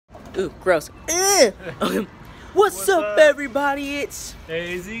Ooh, gross. What's up, everybody? It's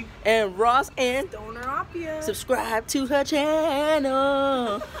Daisy and Ross and Stoner Opia. subscribe to her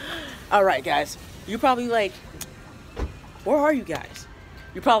channel. All right, guys. You're probably like, where are you guys?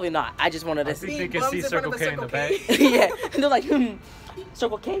 You're probably not. I just wanted to I think see. they can see Circle K in the back. Yeah, and they're like,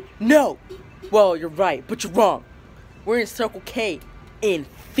 Circle K? No. Well, you're right, but you're wrong. We're in Circle K in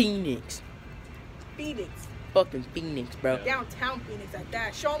Pheonix. Pheonix. Fucking Pheonix, bro. Yeah. Downtown Phoenix like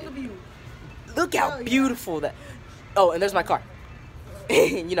that. Show them the view. Look how Hell yeah. beautiful that. Oh, and there's my car.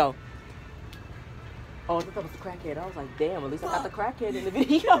 You know. Oh, I thought that was the crackhead. I was like, damn, at least I got the crackhead in the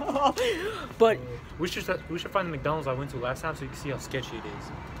video. But we should find the McDonald's I went to last time so you can see how sketchy it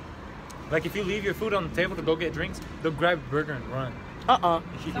is. Like if you leave your food on the table to go get drinks, they'll grab a burger and run.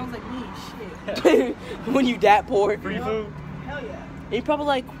 Sounds like me. Shit. When you that poor. Free food. Hell yeah. And you're probably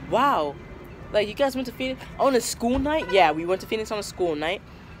like, wow. Like, you guys went to Phoenix on a school night? Yeah, we went to Phoenix on a school night.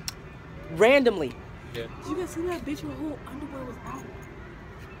 Randomly. Yeah. Did you guys see that bitch? Her whole underwear was out.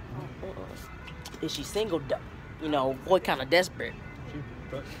 Is she single? You know, boy, kind of desperate.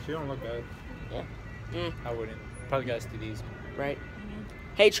 She don't look bad. Yeah. I wouldn't. Probably got STDs. Right.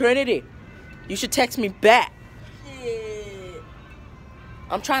 Hey, Trinity. You should text me back. Shit.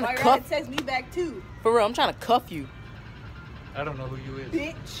 I'm trying to Why cuff. text me back too, For real, I'm trying to cuff you. I don't know who you is.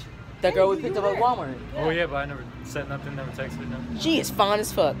 bitch. That girl we picked up at Walmart. Oh yeah, but I never said nothing, never texted nothing. She is fine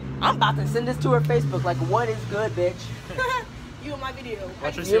as fuck. I'm about to send this to her Facebook. Like, what is good, bitch? You in my video.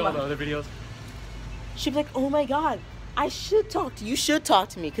 Watch her see all the other videos. She'd be like, oh my god, I should talk to you. You should talk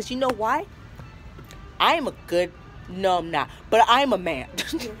to me. Because you know why? I am a good... No, I'm not. But I'm a man.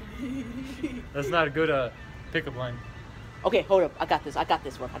 That's not a good pickup line. Okay, hold up. I got this. I got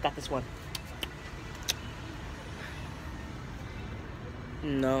this one.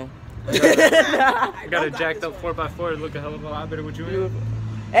 No. I got a jacked up 4x4 look a hell of a lot better with you in.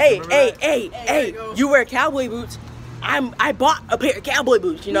 Hey, you wear cowboy boots. I bought a pair of cowboy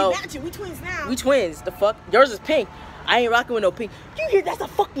boots, you know. We matching. We twins now. We twins. The fuck? Yours is pink. I ain't rocking with no pink. You hear? That's a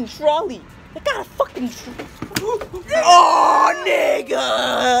fucking trolley. They got a fucking Oh,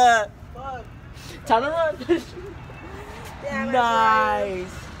 nigga. Fuck. Time to run. Damn,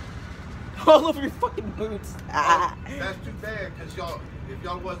 Nice. All over your fucking boots. Ah. That's too bad, because if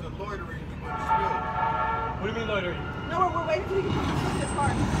y'all wasn't loitering, you wouldn't have What do you mean loitering? No, we're waiting for you to get to the car.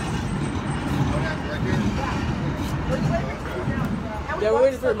 spilled. Right there? We're just waiting for you to cool down. Yeah, we're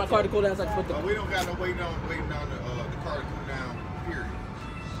waiting for my car to cool down so I can put the... We don't got no waiting on the car to cool down, period.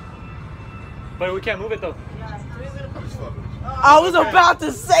 But we can't move it though. I'm just fucking. I was about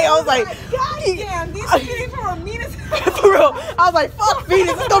to say, I was like... God damn, these kids are mean as hell. For real. I was like, fuck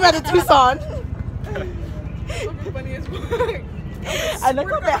Phoenix, let's go back to Tucson. Fucking funny as fuck. And I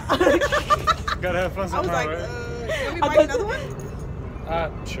come back. Gotta have fun I was sometime, like, right? let me buy another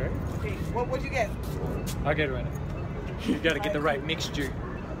one? Sure. Okay, what'd you get? I'll get it right now. You gotta get the right mixture.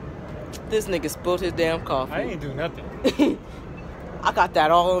 This nigga spilled his damn coffee. I ain't do nothing. I got that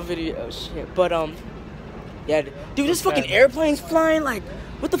all on video. Oh, shit. But, yeah. Dude, this fucking airplane's flying. Like,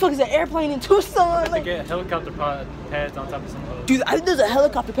 what the fuck is that airplane in Tucson? To Like, get helicopter pads on top of some of those. dude, I think there's a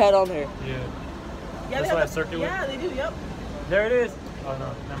helicopter pad on there. Yeah. Yeah, That's why it's circular. Yeah, they do, yep. There it is. Oh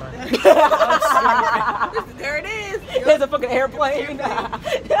no, never mind. There it is. There's a fucking airplane.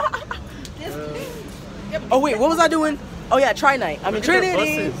 Oh, wait, what was I doing? Oh, yeah, Tri-Night. I'm in Look at their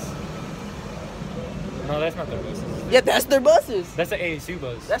Trinity. buses. No, that's not their buses. Yeah, that's their buses. That's the ASU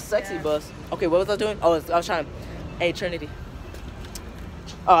bus. That's sexy bus. Okay, what was I doing? Oh, I was trying to... Hey, Trinity.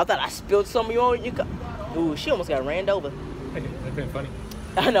 Oh, I thought I spilled some of you on your... Ooh, she almost got ran over. That's been funny.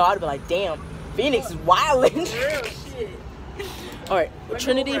 I know, I'd be like, damn. Phoenix is wildin'. Real shit. All right, We're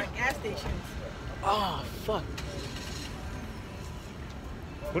Trinity. over at gas stations. Oh, fuck.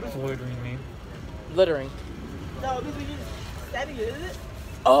 What does loitering mean? Littering. No, because we just standing it, is it?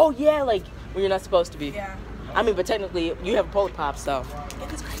 Oh, yeah, like when you're not supposed to be. Yeah. I mean, but technically, you have a polar pop, so. Get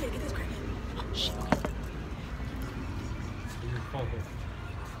this crackhead, get this crackhead. Oh, shit. Your forehead.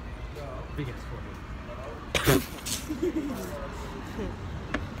 Big ass forehead.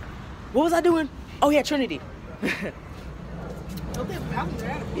 What was I doing? Oh, yeah, Trinity. Don't they bounce their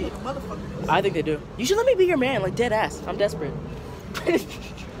ass? Be a motherfucker. I think they do. You should let me be your man, like dead ass. I'm desperate.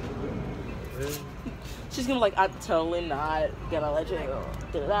 She's gonna be like, I'm totally not gonna let you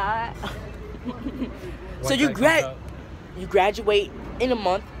do that. So you graduate in a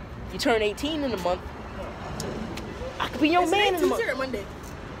month. You turn 18 in a month. I could be your man in a month. Tuesday or Monday?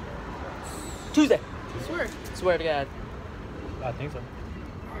 Tuesday. I swear. Swear to God. I think so.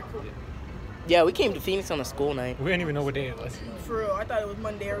 Alright, cool. Yeah, we came to Phoenix on a school night. We didn't even know what day it was. For real, I thought it was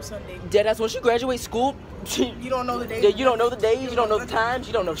Monday or Sunday. Yeah, that's once you graduate school. You don't know the days. Yeah, you don't know the days, you don't know the times,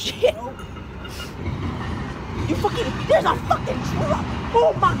 you don't know shit. Nope. You fucking, there's a fucking truck.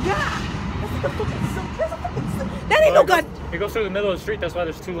 Oh my god. That's a fucking, that ain't no god. It goes through the middle of the street. That's why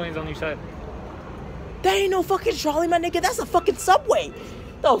there's 2 lanes on each side. That ain't no fucking trolley, my nigga. That's a fucking subway.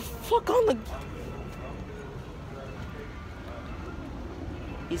 The fuck on the.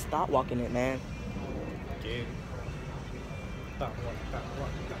 He's stop walking it, man. Yeah. Stop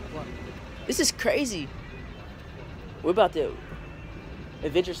walking. This is crazy. We're about to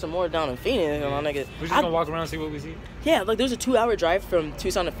adventure some more down in Phoenix, my nigga. We're just gonna walk around and see what we see. Yeah, like there's a 2-hour drive from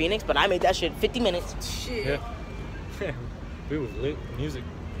Tucson to Phoenix, but I made that shit 50 minutes. Shit. Yeah. We was lit with music.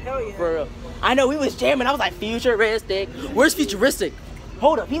 Hell yeah. For real. I know we was jamming. I was like, futuristic. Where's futuristic?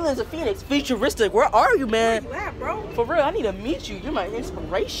 Hold up, he lives in Phoenix. Futuristic. Where are you, man? Where you at, bro? For real, I need to meet you. You're my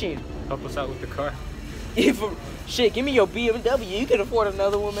inspiration. Help us out with the car. Shit, give me your BMW. You can afford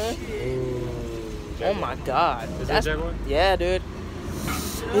another one, man. Ooh, Oh my god. Is that a Jaguar? Yeah, dude.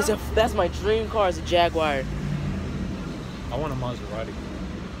 That's my dream car is a Jaguar. I want a Maserati.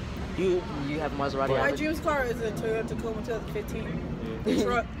 You have a Maserati. My haven't you? dream's car is a Toyota Tacoma 2015. Yeah.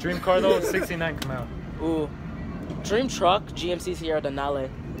 Truck. Dream car though, 69 come out. Ooh. Dream truck, GMC Sierra Denali.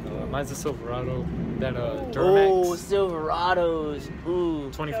 Mine's a Silverado. That Oh, Duramax. Silverados. Ooh.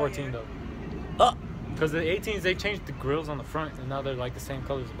 2014 though. Because the 18s, they changed the grills on the front, and now they're like the same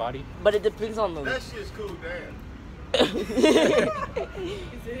color as the body. But it depends on the. That shit's cool, damn. It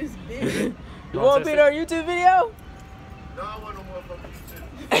is big. You want to be in our YouTube video? No, I want no motherfucking shit.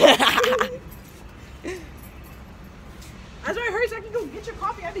 That's what I heard. So I can go get your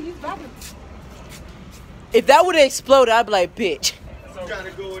coffee. I have to use the bathroom. If that would have exploded, I'd be like, bitch. You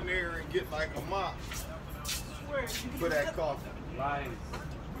gotta go in there and get like a mop Where? for that coffee. Lies.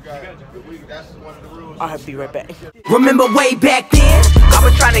 That's one of the rules. I'll be right back. Remember way back then? I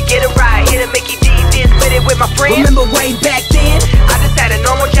was trying to get it right, hit a Mickey D, then split it with my friends. Remember way back then? I just had a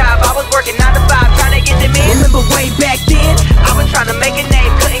normal job, I was working 9 to 5, trying to get them in. Remember way back then? I was trying to make a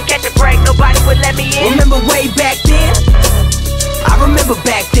name, couldn't catch a break, nobody would let me in. Remember way back then? I remember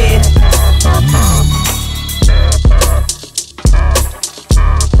back then.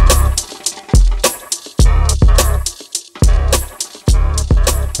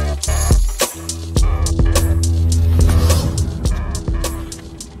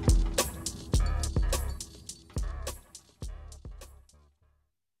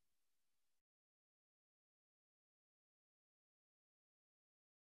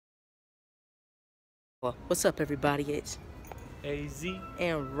 Well, what's up, everybody? It's AZ.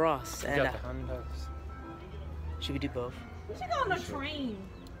 and Ross. You And got the Hondas. should we do both? We should go on the train.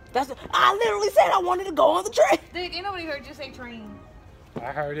 I literally said I wanted to go on the train. Dude, ain't nobody heard you say train.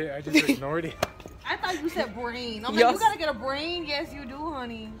 I heard it. I just ignored it. I thought you said brain. I'm Yes. like, you gotta get a brain? Yes, you do,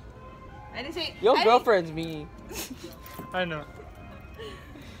 honey. I didn't say. Your I girlfriend's mean. I know.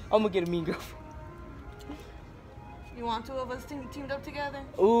 I'm gonna get a mean girlfriend. You want 2 of us teamed up together?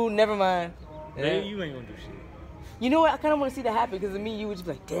 Ooh, never mind. Man, you ain't gonna do shit. You know what? I kind of want to see that happen because of me, you would just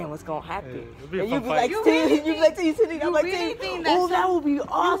be like, damn, what's gonna happen? Yeah, it'll be a And fun you'd be fight. like, You Steve, really you'd be like, Steve, I'm you like, really Steve, think that oh, that would be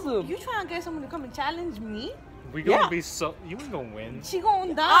awesome. You trying to get someone to come and challenge me? We gonna Yeah. be so. You ain't gonna win. She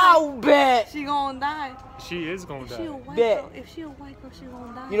gonna die. I'll bet. She gonna die. She is gonna If she a die. white Bet. girl, if she a white girl, she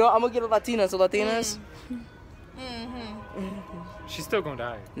gonna die. You know, I'm gonna get a Latina, so Latinas. Mm-hmm. She's still gonna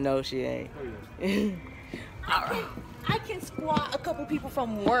die. No, she ain't. Oh, yeah. I can squat a couple people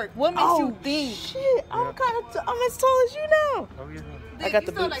from work. What makes Oh, you think? shit. I'm I'm as tall as you now. Oh yeah. I got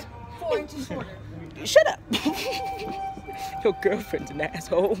the You're still boots. like 4 inches shorter. Shut up. Your girlfriend's an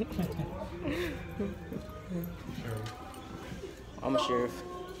asshole. I'm a sheriff.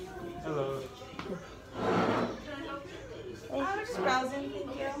 Hello. I'm just browsing.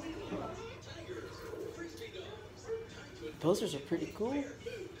 Thank you. Posters are pretty cool.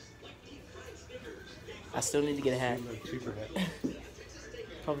 I still need to get a hat. Like cheaper hat.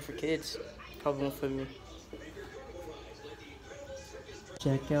 Probably for kids. Probably one for me.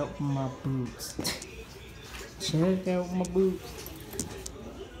 Check out my boots. Check out my boots.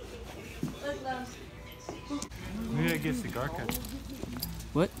 Maybe I get cigar cut.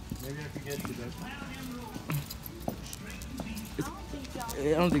 What? Maybe I could get you that. I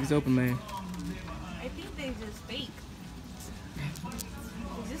don't think it's open, man. I think they just fake.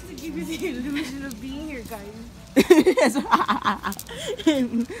 Just to give you the illusion of being here, guys.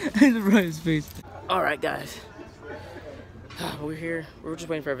 It's right his face. All right, guys. We're here. We're just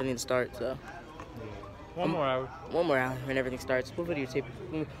waiting for everything to start. So One more hour. One more hour and everything starts. We'll videotape.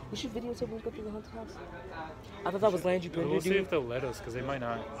 We should videotape when we go through the haunted house. I thought that was Landry Bender, We'll dude. see if they'll let us, because they might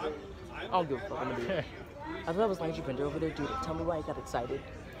not. I don't give a fuck. I'm gonna do it. I thought that was Landry Bender over there, dude. Tell me why I got excited.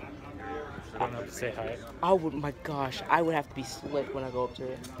 I don't have to say hi. I would, my gosh, I would have to be slick when I go up to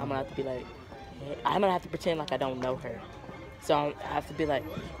her. I'm gonna have to be like, hey, I'm gonna have to pretend like I don't know her. So I have to be like,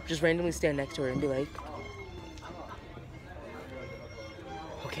 just randomly stand next to her and be like,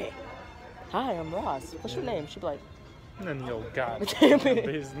 okay, hi, I'm Ross. What's your name? She'd be like, None of your goddamn damn it.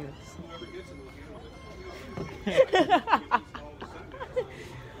 business.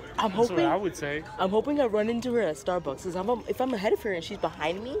 I'm That's what I hoping, would say. I'm hoping I run into her at Starbucks. Cause if I'm ahead of her and she's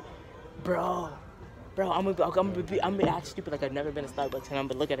behind me, bro, I'm gonna act stupid like I've never been to Starbucks, and I'm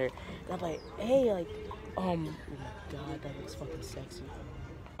gonna look at her and I'm like, hey, like, oh my god, that looks fucking sexy.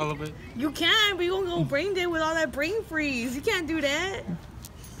 A little bit. You can, but you gonna go brain dead with all that brain freeze. You can't do that.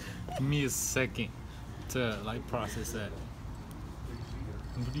 Give me a second to like process that.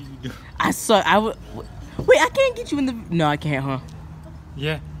 What do you do? I suck. I would. Wait, I can't get you in the. No, I can't, huh?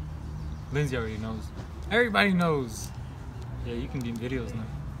 Yeah. Lindsay already knows. Everybody knows. Yeah, you can do videos now.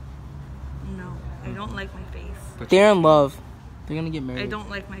 No, I don't like my face. They're in love. They're gonna get married. I don't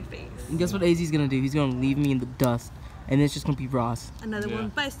like my face. And guess what AZ's gonna do? He's gonna leave me in the dust, and then it's just gonna be Ross. Another Yeah. one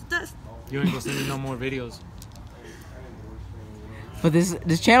bites the dust. You ain't gonna send me no more videos. But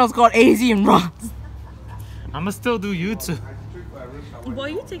this channel's called AZ and Ross. I'ma still do YouTube. Boy,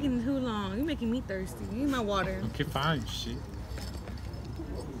 you taking too long. You making me thirsty. You need my water. Okay, fine, shit.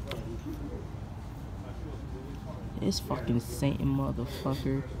 This fucking Satan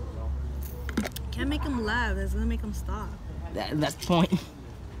motherfucker. Can't make him laugh. That's gonna make him stop. That's the point.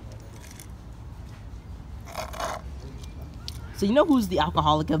 So you know who's the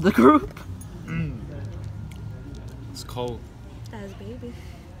alcoholic of the group? It's cold. That's baby.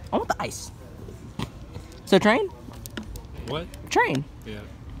 I want the ice. So Train? What? Train. Yeah.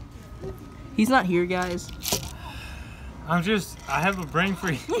 He's not here, guys. I have a brain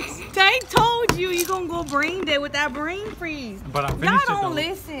freeze. I told you you gonna go brain dead with that brain freeze. But I Y'all finished it don't though.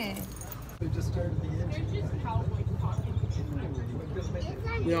 listen.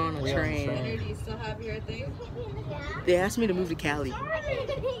 We're on a train. Do you still have your thing? They asked me to move to Cali.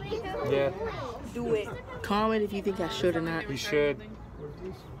 Yeah, Do it. Comment if you think I should or not. we should.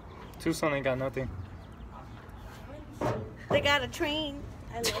 Tucson ain't got nothing. They got a train.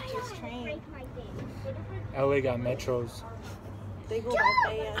 I love this train. LA got metros. They go by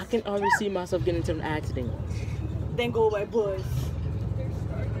I fast. can already see myself getting into an accident. Then go by bus.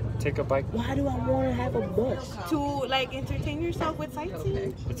 Take a bike. Why do I want to have a bus? To like entertain yourself with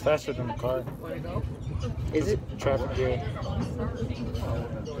sightseeing. It's faster than a car. Is it? Traffic here.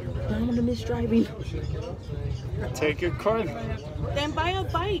 I'm gonna miss driving. Take your car. Then buy a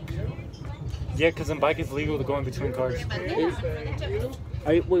bike. Yeah, because in bike it's legal to go in between cars.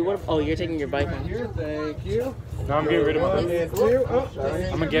 Are you, wait, what? Oh, you're taking your bike home. Thank you. No, I'm getting rid of my bike. And two. Oh, sorry.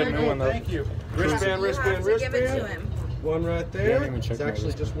 I'm gonna get a new one though. Thank you. Wristband, wristband, wristband. him. One right Yeah, I there. didn't even check It's my actually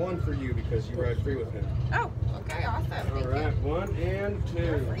list. just one for you because you ride free with him. Oh, okay, awesome. All right, one and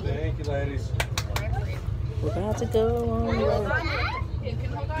two. Thank you, ladies. We're about to go on. You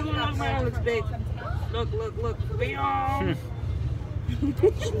can hold on. My arm looks big. Look. Bam.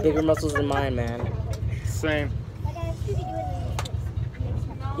 Bigger muscles than mine, man. Same.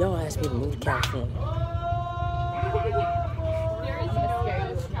 Y'all asked me to move to California.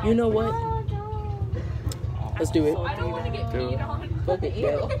 You know what? Let's do it. Dude. Fuck it,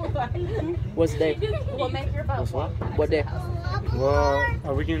 yeah. What's the day? What's what? What day? Well,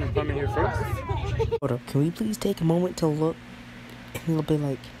 are we getting an appointment here first? Hold up, can we please take a moment to look and it'll be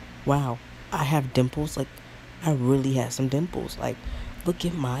like, wow, I have dimples. Like, I really have some dimples. Like, look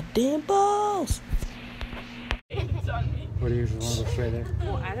at my dimples. What do you usually want to go straight there?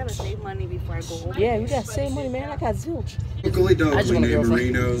 Well, I gotta save money before I go home. Yeah, you gotta save money, man. I got zilch. Locally I just Dokley want a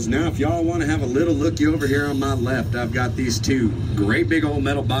girlfriend. Neighborinos. Now, if y'all want to have a little looky over here on my left, I've got these two great big old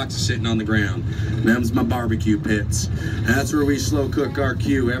metal boxes sitting on the ground. Them's my barbecue pits. That's where we slow cook our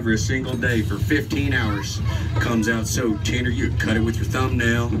Q every single day for 15 hours. Comes out so tender you can cut it with your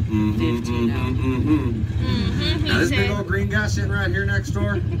thumbnail. Now this big old green guy sitting right here next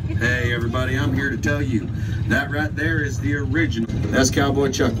door. Hey everybody, I'm here to tell you that right there is the original. That's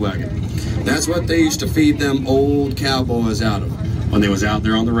Cowboy Chuck Wagon. That's what they used to feed them old cowboys out of when they was out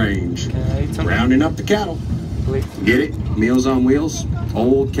there on the range, rounding up the cattle. Get it? Meals on Wheels,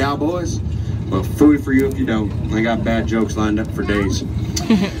 old cowboys. Well, food for you if you don't. I got bad jokes lined up for days.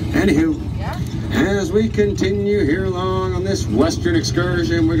 Anywho, as we continue here along on this western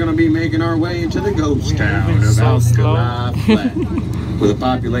excursion, we're going to be making our way into the ghost town of so Alkali Flat with a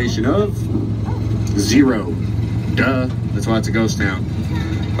population of 0. Duh. That's why it's a ghost town.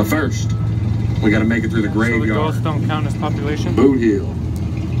 But first, we gotta make it through the So the graveyard. ghosts don't count as population? Boot Hill.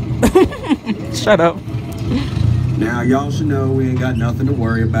 Shut up. Now, y'all should know we ain't got nothing to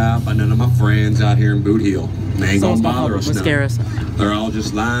worry about by none of my friends out here in Boot Hill. They ain't gonna bother us none. Scare us. They're all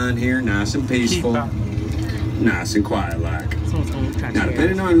just lying here, nice and peaceful, nice and quiet like. Now,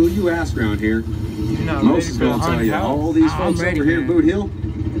 depending on who you ask around here, most is gonna tell you all these folks over here in Boot Hill,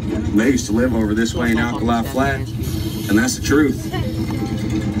 they used to live over this way in Alkali Flat, and that's the truth.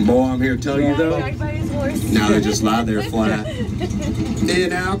 Boy, I'm here to tell you though, now they just lie there flat.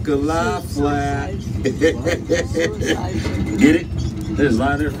 In Alkali Flat. Get it? They just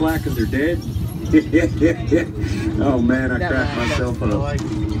lie there flat because they're dead? Oh man, I cracked myself up.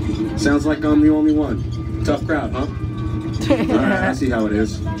 Sounds like I'm the only one. Tough crowd, huh? Alright, I see how it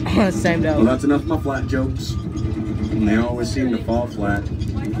is. Same though. Well, that's enough of my flat jokes. And they always seem to fall flat.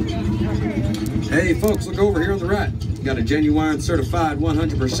 Hey folks, look over here on the right. Got a genuine, certified,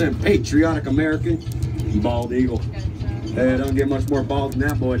 100% patriotic American bald eagle. Hey, it don't get much more bald than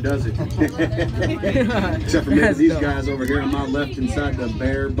that boy, does it? Except for maybe these guys over here on my left inside the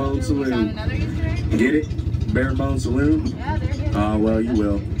Bare Bone Saloon. Get it? Bare Bone Saloon? Oh, well, you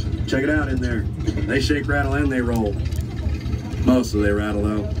will. Check it out in there. They shake, rattle, and they roll. Mostly they rattle,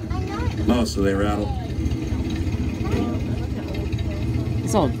 though. Mostly they rattle.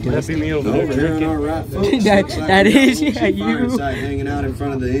 It's all That'd be me over there. Over here on our right, folks. that is, yeah, you. Fireside hanging out in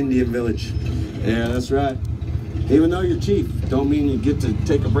front of the Indian village. Yeah, that's right. Even though you're chief, don't mean you get to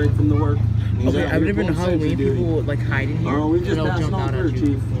take a break from the work. Okay, I've never been to Halloween. People like hide in here. Oh, we just and they'll passing jump on out through, at you.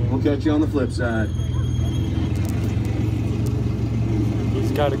 chief. We'll catch you on the flip side.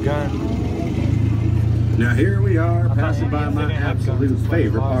 He's got a gun. Now here we are, passing by my absolute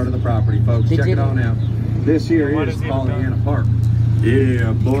favorite part of the property, folks. Check it on out. This here is Pollyanna Park.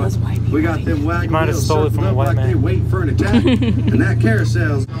 Yeah, boy. We got them wagon might have wheels stole it from circled a up white like man. they wait for an attack, and that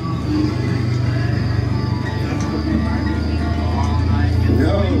carousel's.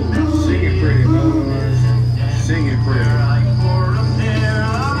 No, sing it pretty, boys. Sing it pretty.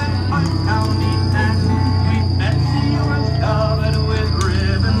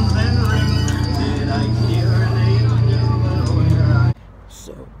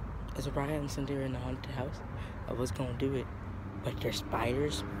 So, as a riot and Sunday in the haunted house, I was gonna do it, but there's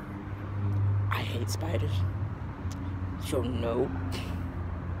spiders. I hate spiders. So no,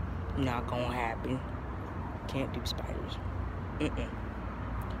 not gonna happen. Can't do spiders.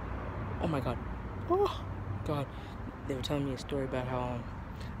 Oh my god. Oh god. They were telling me a story about how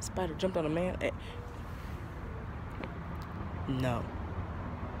a spider jumped on a man. No.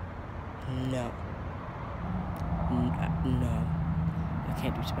 No. No. I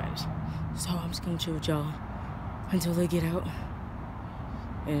can't do spiders. So I'm just gonna chill with y'all until they get out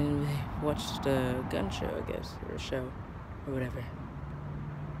and watch the gun show, I guess, or show, or whatever.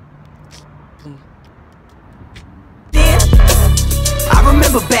 Boom. I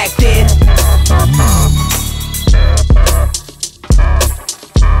remember back then.